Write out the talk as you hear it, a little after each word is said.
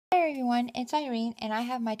everyone, it's Irene, and I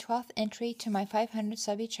have my 12th entry to my 500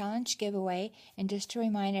 Subbie Challenge giveaway. And just to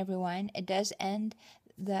remind everyone, it does end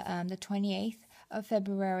the 28th of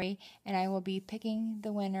February, and I will be picking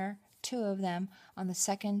the winner, 2 of them, on the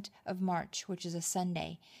 2nd of March, which is a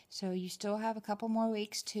Sunday. So you still have a couple more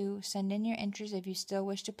weeks to send in your entries if you still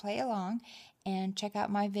wish to play along, and check out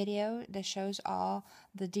my video that shows all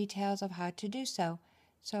the details of how to do so.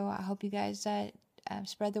 So I hope you guys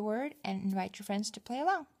spread the word and invite your friends to play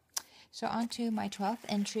along. So on to my 12th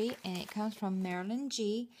entry, and it comes from Marilyn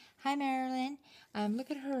G. Hi Marilyn.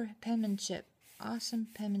 Look at her penmanship. Awesome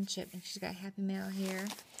penmanship. And she's got Happy Mail here.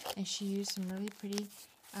 And she used some really pretty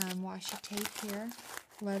washi tape here.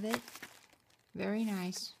 Love it. Very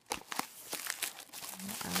nice.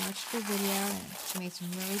 I watched the video and she made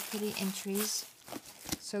some really pretty entries.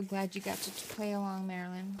 So glad you got to play along,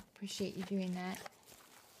 Marilyn. Appreciate you doing that.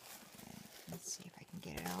 Let's see if I can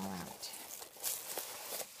get it all out.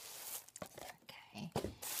 Okay,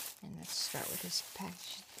 and let's start with this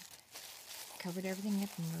package. Covered everything up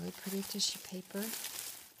in really pretty tissue paper.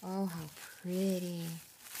 Oh, how pretty.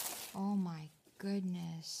 Oh my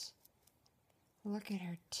goodness. Look at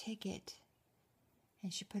her ticket.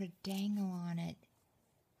 And she put a dangle on it.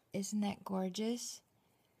 Isn't that gorgeous?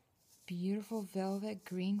 Beautiful velvet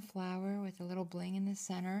green flower with a little bling in the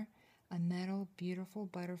center. A metal beautiful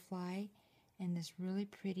butterfly. And this really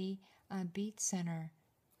pretty bead center.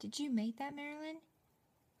 Did you make that, Marilyn?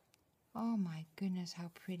 Oh my goodness, how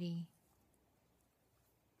pretty.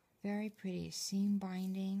 Very pretty. Seam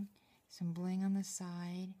binding, some bling on the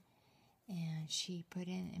side, and she put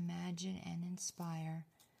in Imagine and Inspire.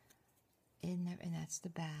 And that's the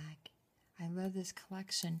back. I love this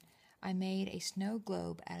collection. I made a snow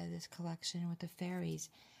globe out of this collection with the fairies.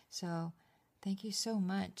 So thank you so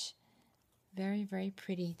much. Very, very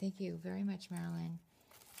pretty. Thank you very much, Marilyn.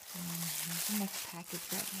 Here's the next package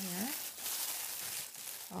right here.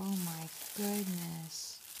 Oh my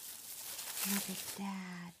goodness. Look at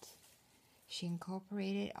that. She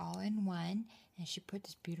incorporated all in one, and she put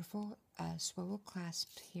this beautiful swivel clasp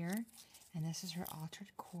here. And this is her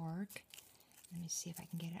altered cork. Let me see if I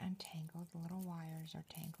can get it untangled. The little wires are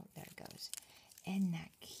tangled. There it goes. Isn't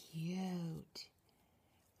that cute?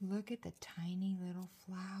 Look at the tiny little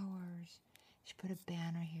flowers. She put a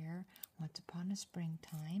banner here, Once Upon a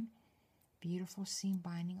Springtime. Beautiful seam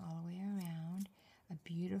binding all the way around. A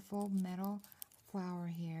beautiful metal flower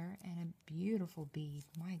here, and a beautiful bead.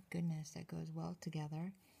 My goodness, that goes well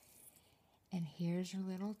together. And here's her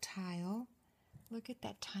little tile. Look at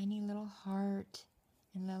that tiny little heart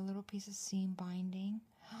and that little piece of seam binding.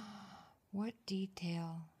 What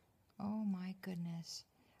detail. Oh my goodness.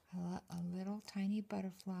 A little tiny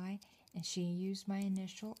butterfly, and she used my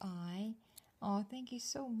initial I. Oh, thank you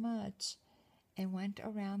so much. And went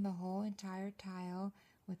around the whole entire tile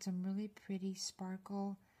with some really pretty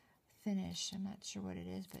sparkle finish. I'm not sure what it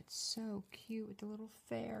is, but it's so cute with the little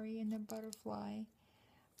fairy and the butterfly.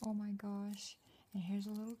 Oh my gosh. And here's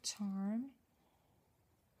a little charm.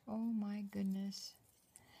 Oh my goodness.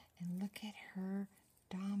 And look at her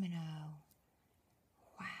domino.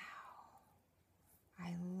 Wow.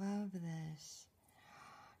 I love this.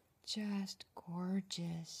 Just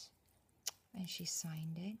gorgeous. And she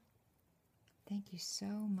signed it. Thank you so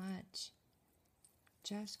much.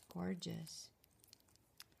 Just gorgeous.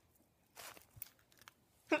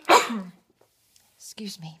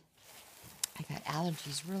 Excuse me. I got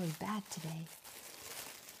allergies really bad today.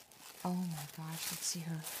 Oh my gosh. Let's see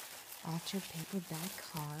her altered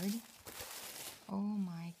paperback card. Oh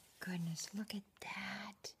my goodness. Look at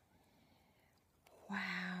that.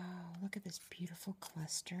 Wow. Look at this beautiful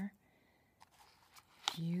cluster.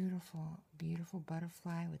 Beautiful, beautiful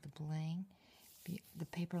butterfly with the bling. The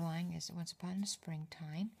paper line is Once Upon a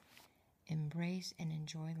Springtime. Embrace and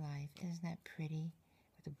enjoy life. Isn't that pretty?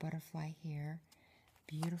 With the butterfly here.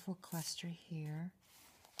 Beautiful cluster here.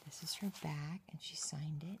 This is her back, and she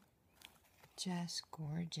signed it. Just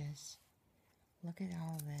gorgeous. Look at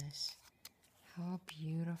all this. How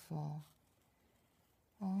beautiful.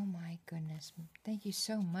 Oh my goodness. Thank you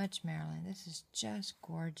so much, Marilyn. This is just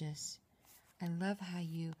gorgeous. I love how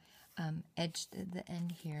you edged the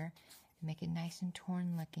end here. Make it nice and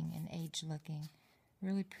torn looking and aged looking.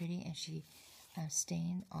 Really pretty. And she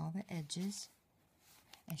stained all the edges.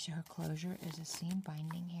 And her closure is a seam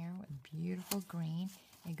binding here with beautiful green.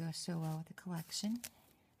 It goes so well with the collection.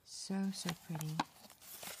 So, so pretty.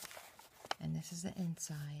 And this is the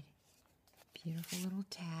inside. Beautiful little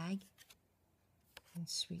tag. And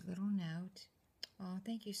sweet little note. Oh,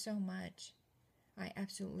 thank you so much. I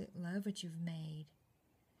absolutely love what you've made.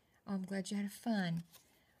 Oh, I'm glad you had fun.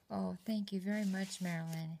 Oh, thank you very much,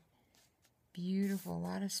 Marilyn. Beautiful. A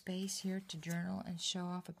lot of space here to journal and show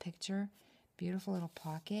off a picture. Beautiful little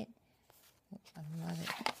pocket. I love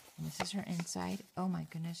it. And this is her inside. Oh my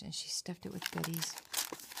goodness. And she stuffed it with goodies.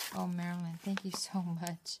 Oh, Marilyn, thank you so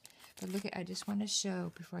much. But look at, I just want to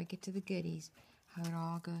show before I get to the goodies how it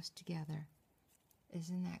all goes together.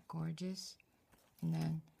 Isn't that gorgeous? And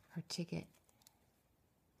then her ticket.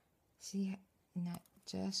 See, isn't that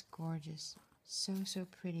just gorgeous? So, so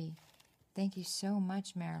pretty. Thank you so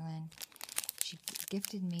much, Marilyn. She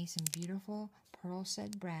gifted me some beautiful pearl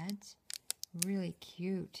set brads. Really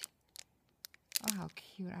cute. Oh, how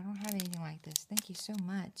cute. I don't have anything like this. Thank you so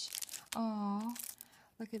much. Oh,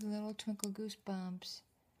 look at the little twinkle goosebumps.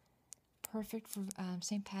 Perfect for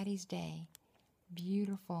St. Patty's Day.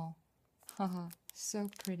 Beautiful. So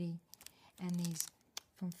pretty. And these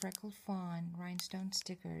from Freckled Fawn rhinestone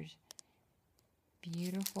stickers.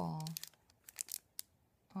 Beautiful.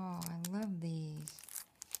 Oh, I love these.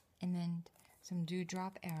 And then some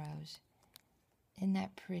dewdrop arrows. Isn't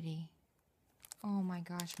that pretty? Oh my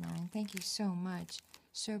gosh, Marilyn, thank you so much.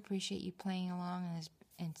 So appreciate you playing along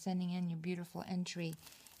and sending in your beautiful entry.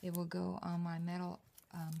 It will go on my metal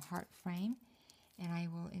heart frame, and I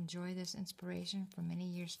will enjoy this inspiration for many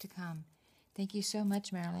years to come. Thank you so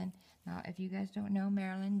much, Marilyn. Now, if you guys don't know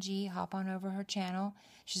Marilyn G, hop on over her channel.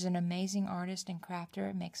 She's an amazing artist and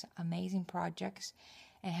crafter, makes amazing projects,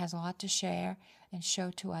 and has a lot to share and show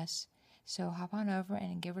to us. So hop on over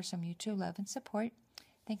and give her some YouTube love and support.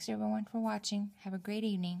 Thanks everyone for watching. Have a great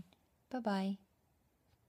evening. Bye-bye.